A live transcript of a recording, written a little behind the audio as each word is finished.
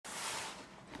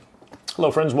Hello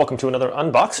friends, welcome to another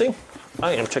unboxing.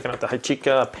 I am checking out the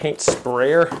Hychika paint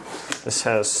sprayer. This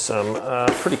has some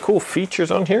pretty cool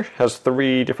features on here. Has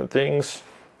 3 different things,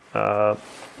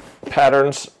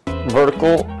 patterns,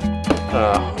 vertical,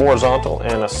 horizontal,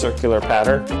 and a circular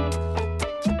pattern.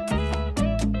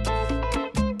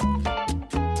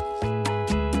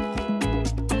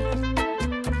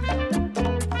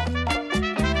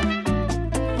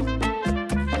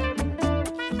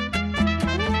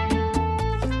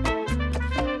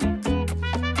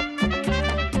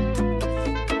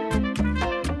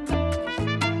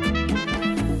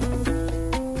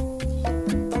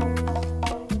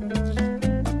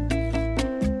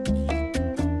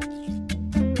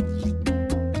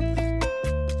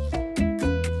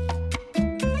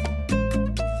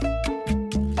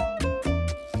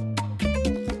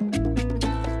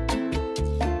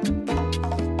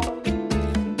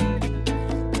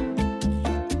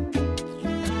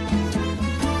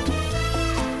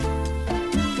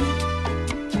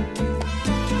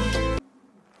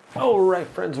 All right,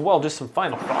 friends, well, just some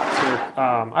final thoughts here.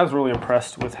 I was really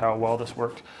impressed with how well this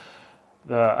worked.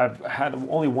 I've had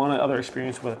only one other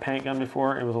experience with a paint gun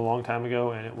before. It was a long time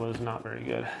ago, and it was not very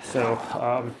good. So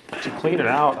to clean it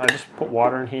out, I just put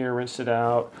water in here, rinsed it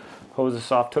out, hosed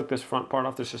this off, took this front part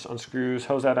off. This just unscrews,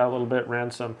 hosed that out a little bit, ran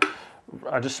some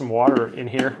just some water in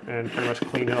here, and pretty much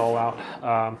cleaned it all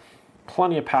out.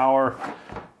 Plenty of power.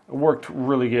 It worked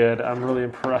really good. I'm really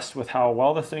impressed with how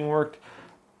well this thing worked.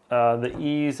 The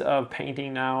ease of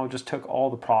painting now just took all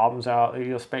the problems out,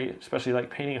 especially like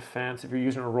painting a fence. If you're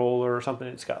using a roller or something,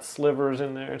 it's got slivers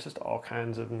in there. It's just all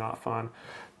kinds of not fun.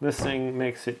 This thing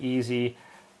makes it easy,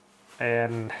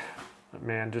 and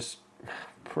man, just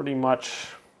pretty much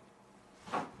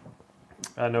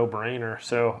a no-brainer.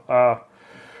 So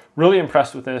really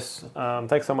impressed with this.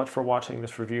 Thanks so much for watching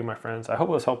this review, my friends. I hope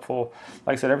it was helpful.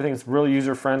 Like I said, everything's really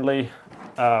user-friendly.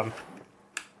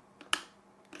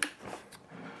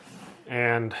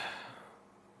 And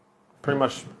pretty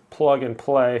much plug and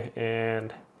play,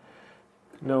 and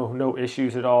no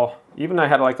issues at all. Even I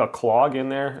had like a clog in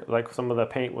there, like some of the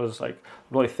paint was like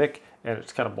really thick, and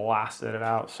it's kind of blasted it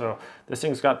out. So this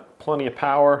thing's got plenty of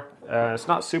power. It's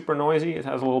not super noisy. It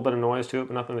has a little bit of noise to it,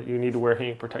 but nothing that you need to wear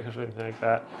heating protectors or anything like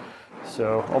that.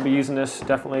 So I'll be using this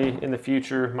definitely in the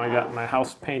future. I got my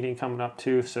house painting coming up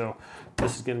too, so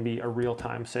this is going to be a real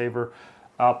time saver.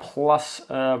 Plus,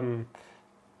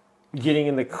 getting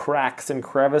in the cracks and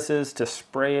crevices to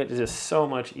spray it is just so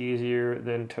much easier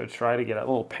than to try to get a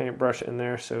little paintbrush in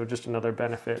there. So just another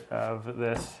benefit of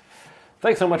this.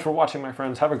 Thanks so much for watching, my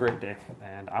friends. Have a great day,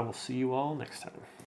 and I will see you all next time.